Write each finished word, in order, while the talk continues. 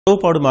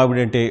ఉలవపాడు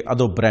మామిడి అంటే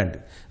అదో బ్రాండ్.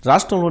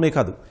 రాష్ట్రంలోనే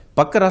కాదు,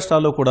 పక్క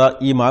రాష్ట్రాల్లో కూడా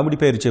ఈ మామిడి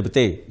పేరు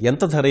చెబితే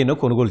ఎంత ధరైనా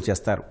కొనుగోలు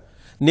చేస్తారు.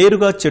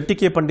 నేరుగా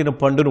చెట్టుకే పండిన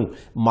పండును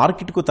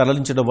మార్కెట్కు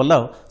తరలించడం వల్ల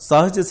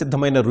సహజ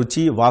సిద్ధమైన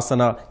రుచి,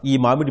 వాసన ఈ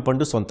మామిడి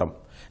పండు సొంతం.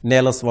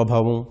 నేల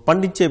స్వభావం,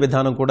 పండించే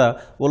విధానం కూడా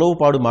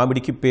ఉలవపాడు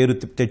మామిడికి పేరు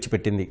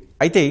తెచ్చిపెట్టింది.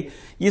 అయితే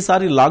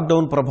ఈసారి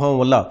లాక్డౌన్ ప్రభావం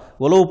వల్ల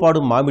ఉలవపాడు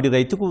మామిడి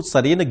రైతుకు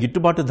సరైన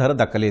గిట్టుబాటు ధర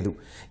దక్కలేదు.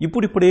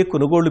 ఇప్పుడిప్పుడే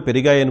కొనుగోళ్లు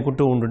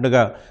పెరిగాయనుకుంటూ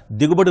ఉండుండగా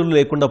దిగుబడులు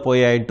లేకుండా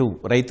పోయాయంటూ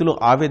రైతులు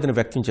ఆవేదన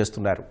వ్యక్తం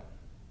చేస్తున్నారు.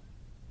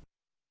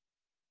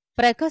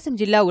 ప్రకాశం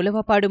జిల్లా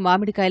ఉలవపాడు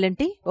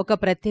మామిడికాయలంటే ఒక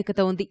ప్రత్యేకత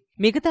ఉంది.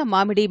 మిగతా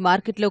మామిడి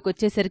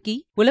మార్కెట్లోకొచ్చేసరికి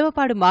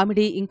ఉలవపాడు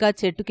మామిడి ఇంకా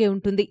చెట్టుకే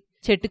ఉంటుంది.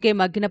 చెట్టుకే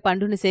మగ్గిన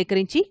పండును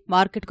సేకరించి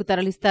మార్కెట్కు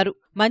తరలిస్తారు.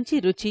 మంచి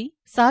రుచి,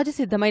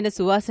 సహజసిద్ధమైన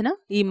సువాసన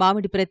ఈ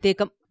మామిడి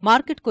ప్రత్యేకం.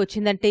 మార్కెట్కు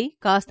వచ్చిందంటే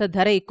కాస్త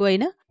ధర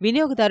ఎక్కువైనా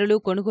వినియోగదారులు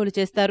కొనుగోలు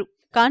చేస్తారు.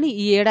 కాని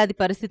ఈ ఏడాది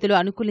పరిస్థితులు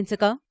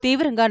అనుకూలించక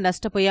తీవ్రంగా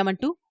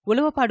నష్టపోయామంటూ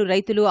ఉలవపాడు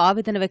రైతులు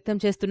ఆవేదన వ్యక్తం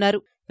చేస్తున్నారు.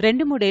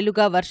 2-3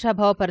 ఏళ్లుగా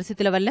వర్షాభావ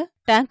పరిస్థితుల వల్ల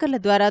ట్యాంకర్ల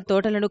ద్వారా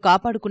తోటలను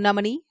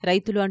కాపాడుకున్నామని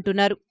రైతులు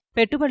అంటున్నారు.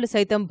 పెట్టుబడులు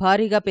సైతం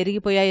భారీగా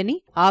పెరిగిపోయాయని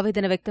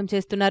ఆవేదన వ్యక్తం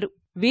చేస్తున్నారు.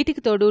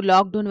 వీటికి తోడు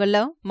లాక్డౌన్ వల్ల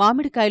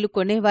మామిడికాయలు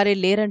కొనేవారే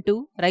లేరంటూ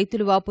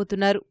రైతులు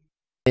వాపోతున్నారు.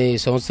 ఈ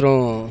సంవత్సరం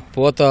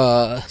పూత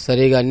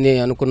సరిగా అన్ని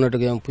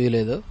అనుకున్నట్టుగా ఏం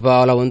పూయలేదు.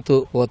 వాళ్ళ వంతు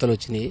పూతలు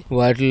వచ్చినాయి.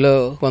 వాటిల్లో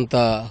కొంత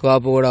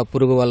కాపు కూడా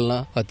పురుగు వలన,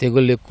 ఆ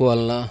తెగుళ్ళు ఎక్కువ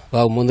వలన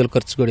బాగా మందుల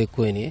ఖర్చు కూడా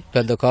ఎక్కువైనాయి.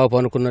 పెద్ద కాపు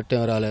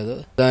అనుకున్నట్టేం రాలేదు.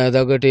 దాని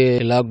తగ్గటి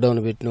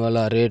లాక్డౌన్ పెట్టిన వల్ల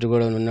రేటు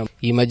కూడా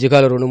ఈ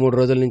మధ్యకాలం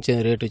 2-3 రోజుల నుంచి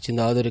రేటు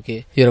వచ్చింది. ఆదురికి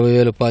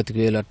 20,000,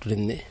 25,000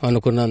 అట్టుంది.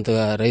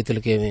 అనుకున్నంతగా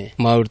రైతులకేమి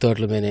మామిడి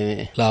తోటల మీదేమి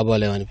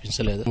లాభాలు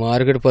ఏమనిపించలేదు.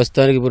 మార్కెట్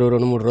ప్రస్తుతానికి ఇప్పుడు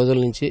 2-3 రోజుల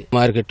నుంచి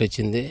మార్కెట్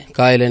వచ్చింది.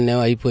 కాయలన్నీ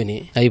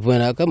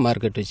అయిపోయినాక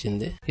మార్కెట్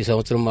వచ్చింది. ఈ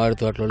సంవత్సరం మామిడి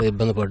తోటలలో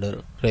ఇబ్బంది పడ్డారు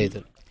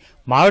రైతులు.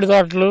 మామిడి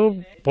తోటలు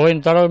పోయిన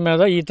తడవ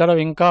మీద ఈ తడవ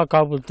ఇంకా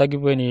కాపులు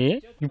తగ్గిపోయినాయి.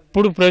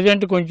 ఇప్పుడు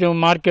ప్రెజెంట్ కొంచెం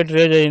మార్కెట్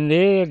రేజ్ అయింది.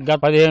 గత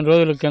 15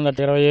 రోజుల కింద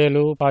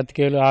 20,000,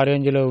 25,000 ఆ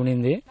రేంజ్ లో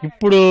ఉండింది.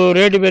 ఇప్పుడు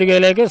రేటు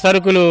పెరిగేలాకే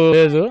సరుకులు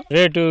లేదు.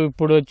 రేటు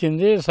ఇప్పుడు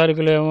వచ్చింది,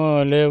 సరుకులు ఏమో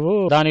లేవు.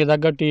 దానికి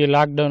తగ్గట్టు ఈ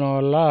లాక్డౌన్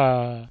వల్ల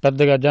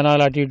పెద్దగా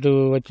జనాలు అటు ఇటు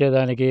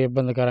వచ్చేదానికి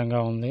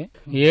ఇబ్బందికరంగా ఉంది.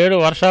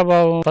 7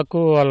 వర్షాభావం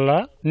తక్కువ వల్ల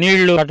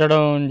నీళ్లు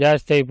కట్టడం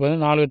జాస్తి అయిపోయింది.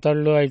 4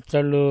 తళ్ళు 5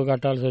 తళ్ళు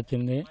కట్టాల్సి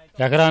వచ్చింది.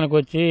 ఎకరానికి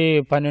వచ్చి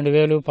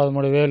 12,000,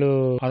 13,000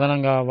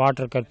 అదనంగా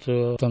వాటర్ ఖర్చు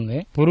అవుతుంది.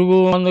 పురుగు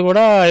మందు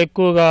కూడా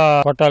ఎక్కువగా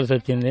కొట్టాల్సి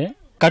వచ్చింది.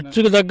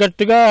 ఖర్చుకు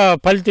తగ్గట్టుగా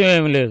ఫలితం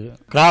ఏమి లేదు.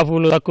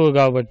 క్రాపులు తక్కువ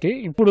కాబట్టి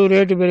ఇప్పుడు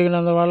రేటు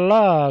పెరిగినందువల్ల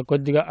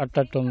కొద్దిగా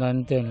అట్టట్టుంది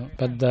అంతేను.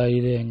 పెద్ద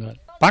ఇదేం కాదు.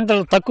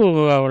 పంటలు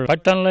తక్కువ.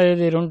 పట్టణంలో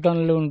 2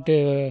 టన్నులు ఉంటే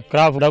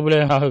క్రాప్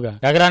డబ్బులేం కావుగా.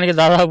 ఎకరానికి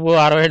దాదాపు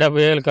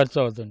 60,000-70,000 ఖర్చు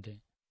అవుతుంటాయి.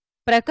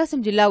 ప్రకాశం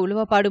జిల్లా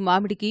ఉలవపాడు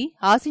మామిడికి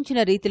ఆశించిన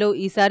రీతిలో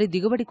ఈసారి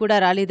దిగుబడి కూడా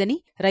రాలేదని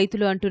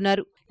రైతులు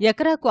అంటున్నారు.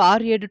 ఎకరాకు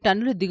 6-7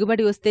 టన్నులు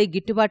దిగుబడి వస్తే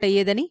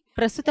గిట్టుబాటయ్యేదని,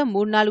 ప్రస్తుతం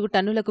 3-4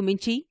 టన్నులకు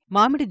మించి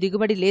మామిడి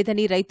దిగుబడి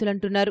లేదని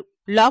రైతులంటున్నారు.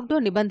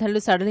 లాక్డౌన్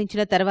నిబంధనలు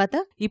సడలించిన తర్వాత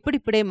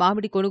ఇప్పుడిప్పుడే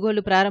మామిడి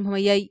కొనుగోలు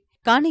ప్రారంభమయ్యాయి.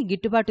 కానీ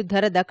గిట్టుబాటు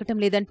ధర దక్కటం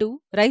లేదంటూ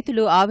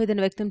రైతులు ఆవేదన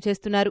వ్యక్తం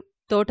చేస్తున్నారు.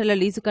 తోటల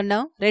లీజు కన్నా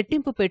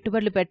రెట్టింపు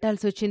పెట్టుబడులు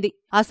పెట్టాల్సొచ్చింది.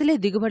 అసలే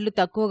దిగుబడులు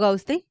తక్కువగా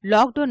వస్తే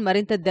లాక్డౌన్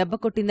మరింత దెబ్బ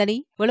కొట్టిందని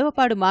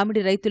ఉలవపాడు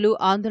మామిడి రైతులు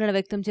ఆందోళన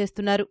వ్యక్తం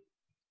చేస్తున్నారు.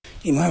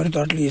 ఈ మామిడి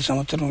తోటలు ఈ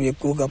సంవత్సరం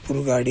ఎక్కువగా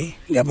పురుగాడి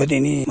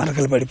దెబ్బతిని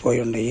మరకలు పడిపోయి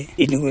ఉన్నాయి.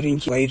 దీని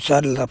గురించి 5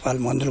 సార్లు రకాల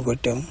మందులు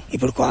కొట్టాము.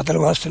 ఇప్పుడు కోతలు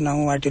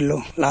వస్తున్నాము. వాటిల్లో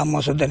లాభం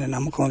వస్తుందనే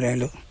నమ్మకం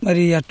లేదు.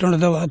 మరి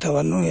ఎట్లుండదో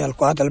వాతావరణం, ఇలా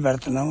కోతలు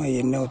పెడుతున్నాము.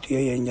 ఎన్ని అవుతాయో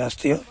ఏం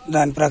చేస్తాయో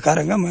దాని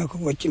ప్రకారంగా మాకు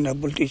వచ్చిన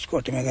డబ్బులు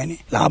తీసుకోవటమే గానీ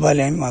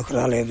లాభాలేమి మాకు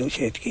రాలేదు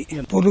చేతికి.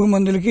 పురుగు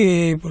మందులకి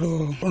ఇప్పుడు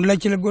 2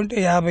 లక్షలకు కొంటే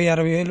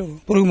 50-60,000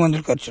 పురుగు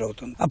మందులు ఖర్చులు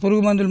అవుతుంది. ఆ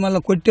పురుగు మందులు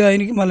మళ్ళీ కొట్టే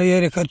ఆయనకి మళ్ళీ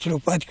ఏరే ఖర్చులు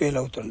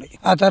 25,000 అవుతున్నాయి.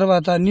 ఆ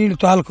తర్వాత నీళ్లు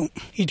తోలకం,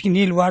 వీటికి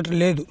నీళ్లు వాటర్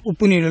లేదు.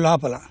 ఉప్పు నీళ్లు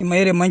లోపల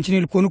మేరే మంచి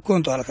నీళ్లు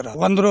కొనుక్కొని తోలకరా.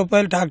 100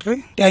 రూపాయలు ట్రాక్టర్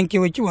ట్యాంకీ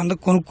వచ్చి 100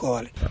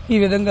 కొనుక్కోవాలి. ఈ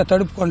విధంగా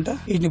తడుపుకుంటా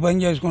వీటిని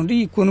పని చేసుకుంటూ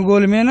ఈ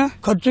కొనుగోలు మీద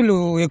ఖర్చులు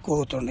ఎక్కువ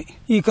అవుతున్నాయి.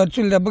 ఈ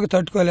ఖర్చులు దెబ్బకి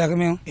తట్టుకోలేక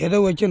మేము ఏదో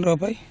వచ్చిన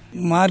రూపాయి.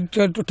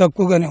 మార్కెట్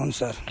తక్కువగానే ఉంది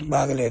సార్,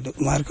 బాగలేదు.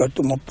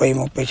 మార్కెట్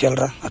 30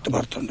 చిల్లర అట్ట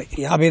పడుతుంది.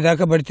 50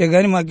 దాకా పడితే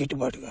గానీ మాకు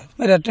గిట్టుబాటు కాదు.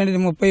 మరి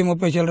అట్లాంటిది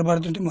 30 చిల్లర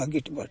పడుతుంటే మాకు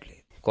గిట్టుబాటు లేదు.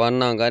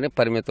 కొన్నాం కానీ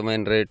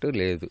పరిమితమైన రేటు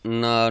లేదు.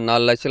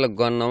 4 లక్షలకు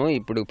కొన్నాము.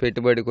 ఇప్పుడు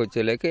పెట్టుబడికి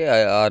వచ్చేలేక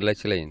 6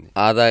 లక్షలు అయింది.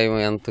 ఆదాయం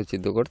ఎంత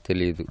వచ్చిందో కూడా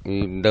తెలియదు.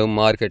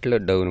 మార్కెట్ లో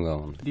డౌన్ గా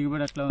ఉంది.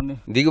 దిగుబడి ఎట్లా ఉంది?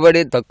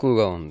 దిగుబడి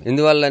తక్కువగా ఉంది.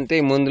 ఎందువల్ల అంటే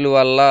ఈ మందుల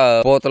వల్ల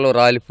పూతలు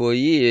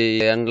రాలిపోయి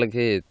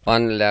ఎండలకి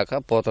పని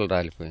లేక పూతలు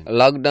రాలిపోయి,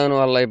 లాక్డౌన్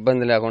వల్ల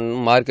ఇబ్బంది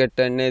లేకుండా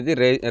మార్కెట్ అనేది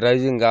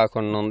రైజింగ్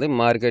కాకుండా ఉంది.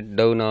 మార్కెట్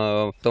డౌన్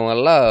అవడం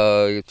వల్ల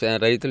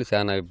రైతులు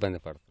చాలా ఇబ్బంది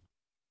పడతారు.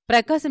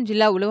 ప్రకాశం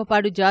జిల్లా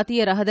ఉలవపాడు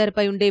జాతీయ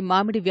రహదారిపై ఉండే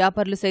మామిడి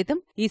వ్యాపారులు సైతం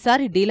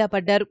ఈసారి డీలా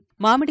పడ్డారు.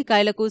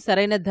 మామిడికాయలకు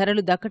సరైన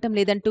ధరలు దక్కటం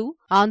లేదంటూ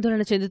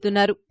ఆందోళన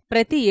చెందుతున్నారు.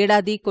 ప్రతి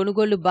ఏడాది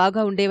కొనుగోళ్లు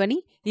బాగా ఉండేవని,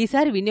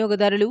 ఈసారి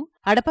వినియోగదారులు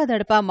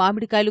అడపాదడపా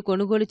మామిడికాయలు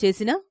కొనుగోలు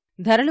చేసినా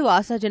ధరలు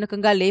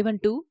ఆశాజనకంగా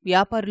లేవంటూ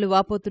వ్యాపారులు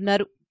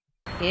వాపోతున్నారు.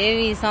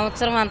 ఏమి ఈ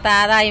సంవత్సరం అంత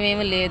ఆదాయం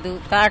ఏమీ లేదు.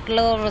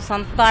 తోటలో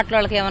సొంత తోటల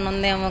వాళ్ళకి ఏమైనా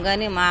ఉందేమో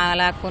గానీ మా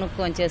అలా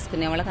కొనుక్కొని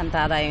చేసుకునే వాళ్ళకి అంత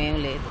ఆదాయం ఏమి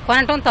లేదు.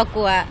 కొనటం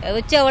తక్కువ,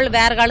 వచ్చేవాళ్ళు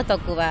బేరగాళ్ళు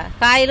తక్కువ.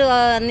 కాయలు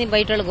అన్ని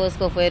బయట వాళ్ళు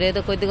కోసుకోపోయారు,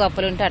 ఏదో కొద్దిగా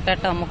అప్పులు ఉంటే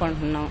అట్ట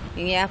అమ్ముకుంటున్నాం.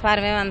 ఈ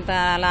వ్యాపారం ఏమంత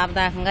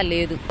లాభదాయకంగా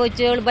లేదు.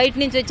 వచ్చేవాళ్ళు బయట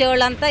నుంచి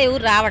వచ్చేవాళ్ళు అంతా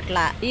ఎవరు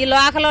రావట్లా. ఈ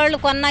లోకల్ వాళ్ళు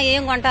కొన్నా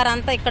ఏం కొంటారు,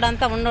 అంతా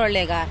ఇక్కడంతా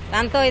ఉండోళ్లేగా.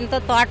 అంతో ఇంతో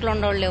తోటలు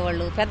ఉండోళ్లే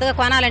వాళ్ళు పెద్దగా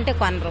కొనాలంటే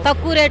కొనరు,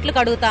 తక్కువ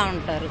రేట్లకు అడుగుతా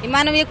ఉంటారు.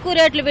 మనం ఎక్కువ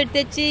రేట్లు పెట్టి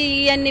తెచ్చి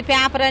ఇవన్నీ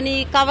పేపర్ అని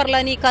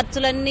కవర్లని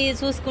ఖర్చులన్నీ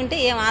చూసుకుంటే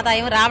ఏం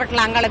ఆదాయం రావట్లే.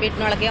 అంగళ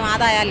పెట్టిన వాళ్ళకి ఏం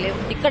ఆదాయాలు లేవు.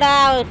 ఇక్కడ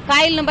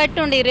కాయలను బట్టి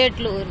ఉండే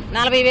రేట్లు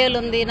 40,000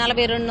 ఉంది,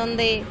 42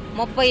 ఉంది,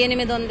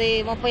 38 ఉంది,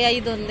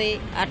 35 ఉంది,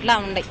 అట్లా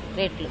ఉండే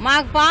రేట్లు.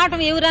 మాకు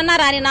పాఠం ఎవరన్నా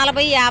రాని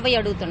 40-50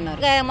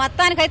 అడుగుతున్నారు.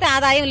 మొత్తానికైతే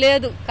ఆదాయం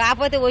లేదు.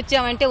 కాకపోతే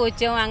వచ్చామంటే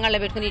వచ్చాము, అంగళ్ళ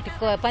పెట్టుకుని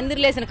ఇటు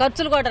పందిర్లేసిన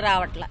ఖర్చులు కూడా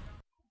రావట్లా.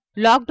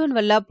 లాక్డౌన్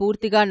వల్ల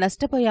పూర్తిగా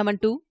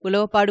నష్టపోయామంటూ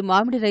ఉలవపాడు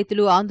మామిడి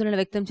రైతులు ఆందోళన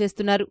వ్యక్తం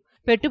చేస్తున్నారు.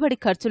 పెట్టుబడి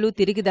ఖర్చులు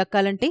తిరిగి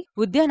దక్కాలంటే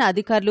ఉద్యాన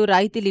అధికారులు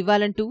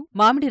రాయితీలివ్వాలంటూ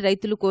మామిడి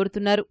రైతులు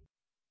కోరుతున్నారు.